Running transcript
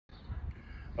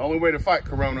The only way to fight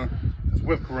Corona is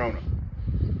with Corona.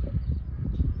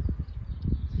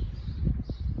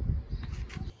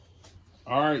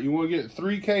 All right, you want to get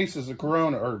 3 cases of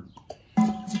Corona, or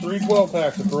 3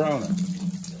 12-packs of Corona.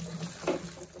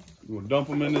 You want to dump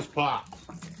them in this pot.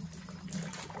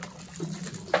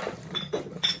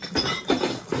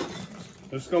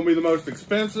 This is going to be the most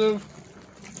expensive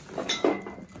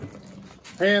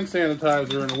hand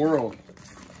sanitizer in the world.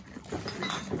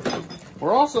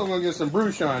 We're also going to get some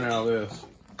brewshine out of this,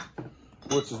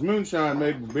 which is moonshine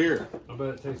made with beer. I bet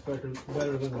it tastes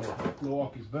better than the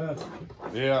Milwaukee's Best.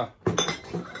 Yeah.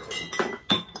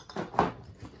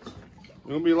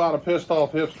 There'll be a lot of pissed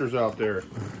off hipsters out there.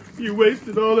 You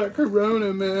wasted all that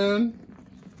Corona, man.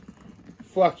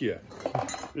 Fuck you.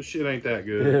 This shit ain't that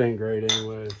good. It ain't great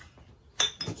anyways.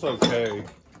 It's okay.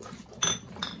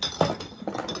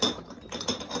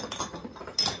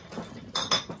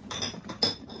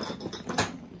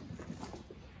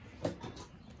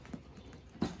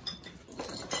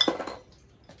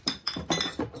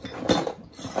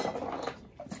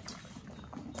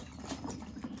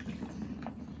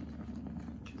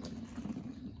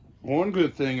 One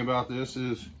good thing about this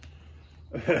is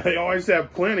they always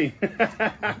have plenty.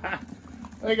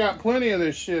 They got plenty of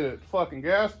this shit at fucking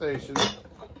gas stations.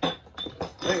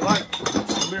 They like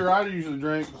the beer I usually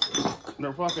drink.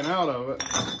 They're fucking out of it.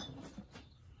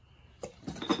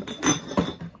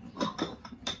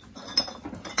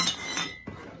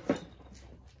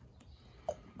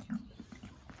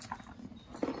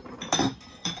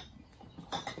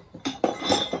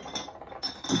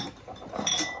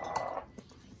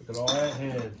 Look at all that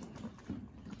head.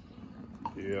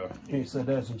 Yeah. You ain't said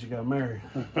that since you got married.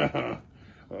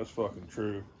 That's fucking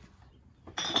true.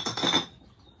 I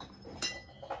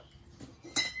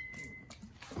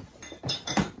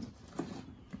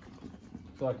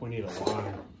feel like we need a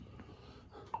line.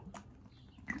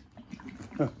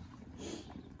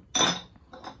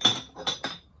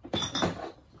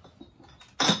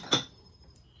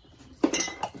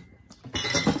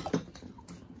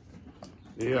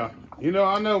 Yeah. You know,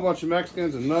 I know a bunch of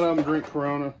Mexicans and none of them drink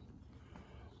Corona.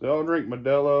 They all drink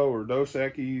Modelo or Dos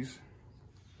Equis.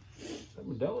 That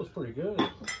Modelo's pretty good.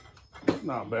 It's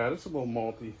not bad. It's a little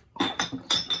malty.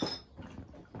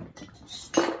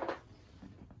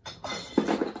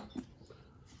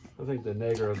 I think the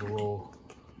Negro's a little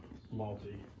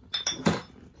malty.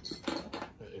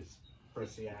 It's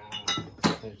Especial. I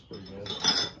think it's pretty good.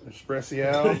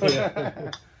 Especial?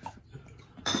 Yeah.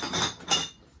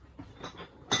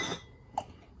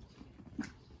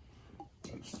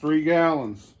 It's 3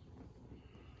 gallons.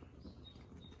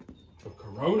 Of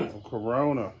Corona. Of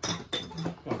Corona.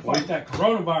 Gotta fight that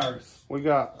coronavirus. We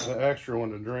got an extra one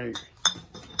to drink.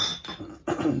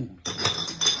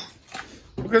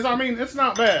 Because, I mean, it's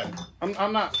not bad.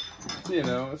 I'm not, you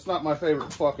know, it's not my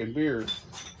favorite fucking beer.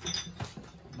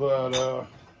 But,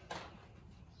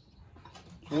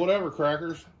 whatever,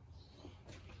 crackers.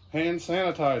 Hand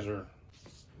sanitizer.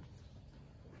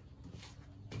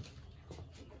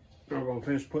 We're gonna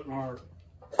finish putting our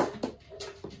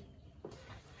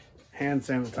hand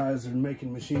sanitizer and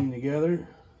making machine together.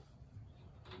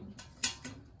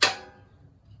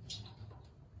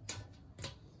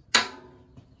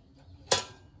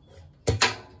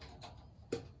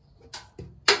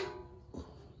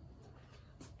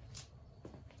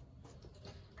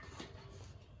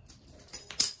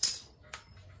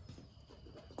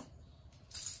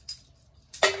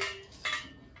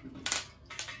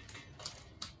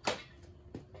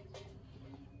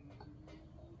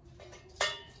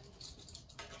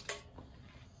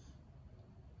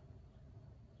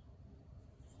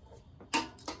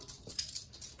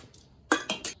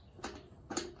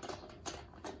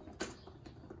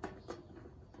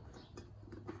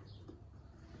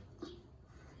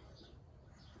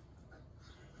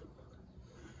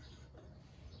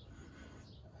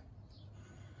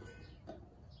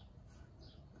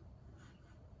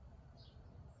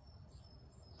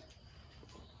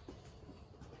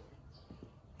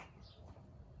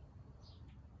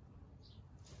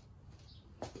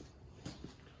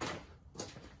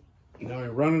 Now we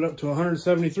run it up to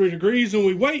 173 degrees and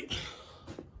we wait.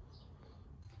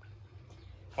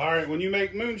 All right, when you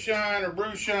make moonshine or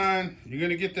brewshine, you're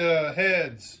gonna get the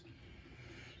heads.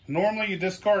 Normally you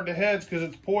discard the heads because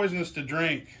it's poisonous to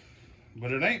drink,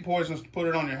 but it ain't poisonous to put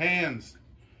it on your hands.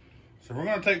 So we're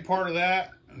gonna take part of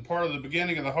that and part of the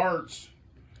beginning of the hearts.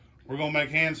 We're gonna make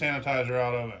hand sanitizer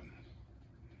out of it.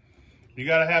 You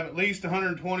gotta have at least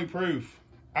 120 proof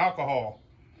alcohol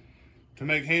to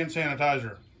make hand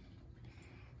sanitizer.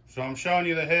 So I'm showing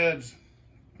you the heads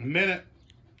in a minute.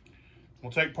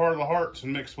 We'll take part of the hearts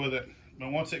and mix with it.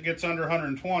 But once it gets under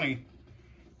 120,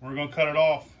 we're going to cut it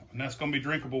off, and that's going to be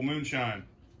drinkable moonshine.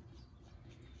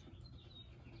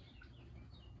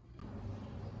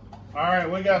 All right,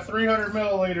 we got 300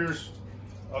 milliliters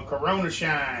of Corona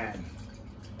Shine,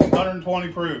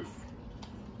 120 proof.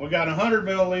 We got 100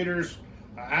 milliliters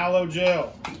of aloe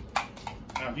gel.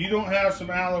 Now, if you don't have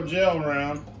some aloe gel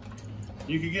around,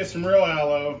 you can get some real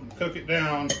aloe, cook it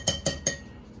down,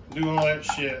 do all that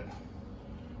shit.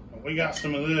 But we got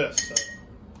some of this, so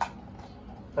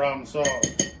problem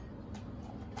solved.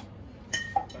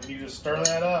 And you just stir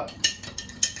that up.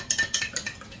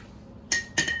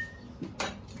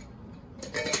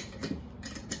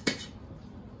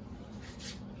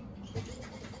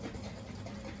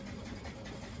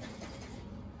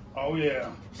 Oh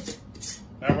yeah.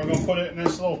 Now we're gonna put it in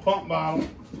this little pump bottle.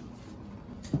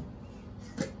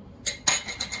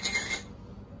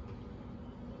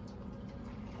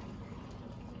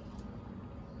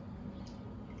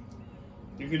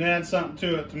 You can add something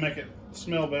to it to make it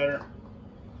smell better.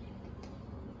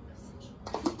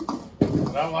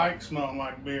 But I like smelling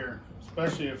like beer,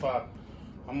 especially if I'm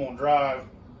gonna drive.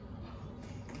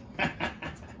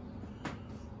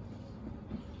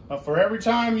 But for every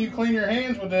time you clean your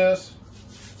hands with this,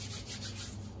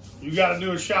 you got to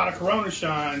do a shot of Corona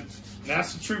Shine. And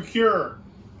that's the true cure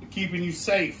to keeping you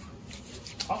safe.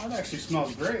 Oh, it actually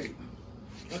smells great.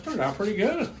 That turned out pretty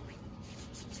good.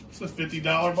 It's a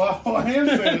 $50 bottle of hand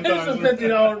sanitizer. It's a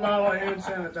 $50 bottle of hand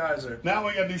sanitizer. Now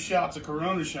we got to do shots of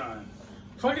Corona Shine.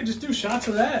 If I could just do shots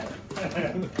of that.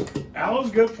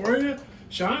 Aloe's good for you.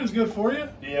 Shine's good for you.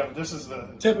 Yeah, but this is the...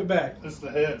 Tip it back. This is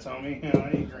the heads, homie. You know, I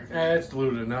ain't drinking. It's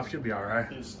diluted enough. You'll be all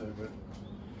right. You're stupid.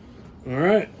 All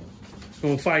right.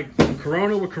 Gonna fight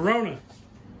Corona with Corona.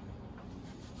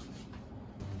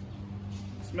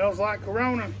 Smells like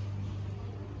Corona.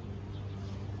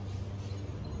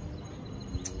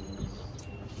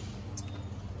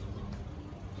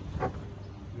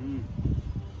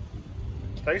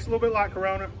 Tastes a little bit like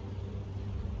Corona.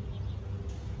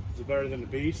 Is it better than the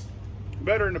Beast?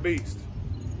 Better than the Beast.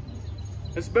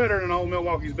 It's better than Old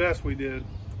Milwaukee's Best we did.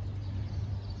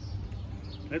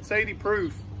 It's 80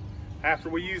 proof. After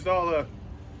we used all the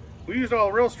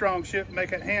real strong shit to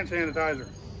make that hand sanitizer.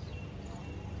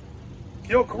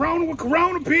 Kill Corona with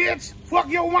Corona, bitch. Fuck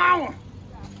your mama.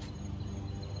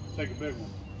 Take a big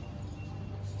one.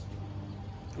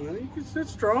 Well, you can sit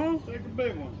strong. Take a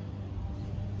big one.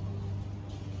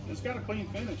 It's got a clean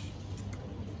finish.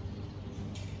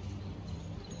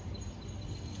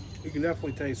 You can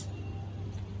definitely taste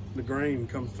the grain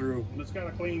come through. It's got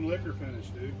a clean liquor finish,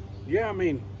 dude. Yeah, I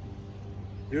mean,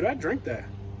 dude, I'd drink that.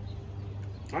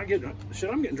 I'm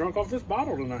getting drunk off this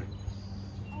bottle tonight.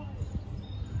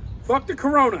 Fuck the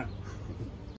Corona.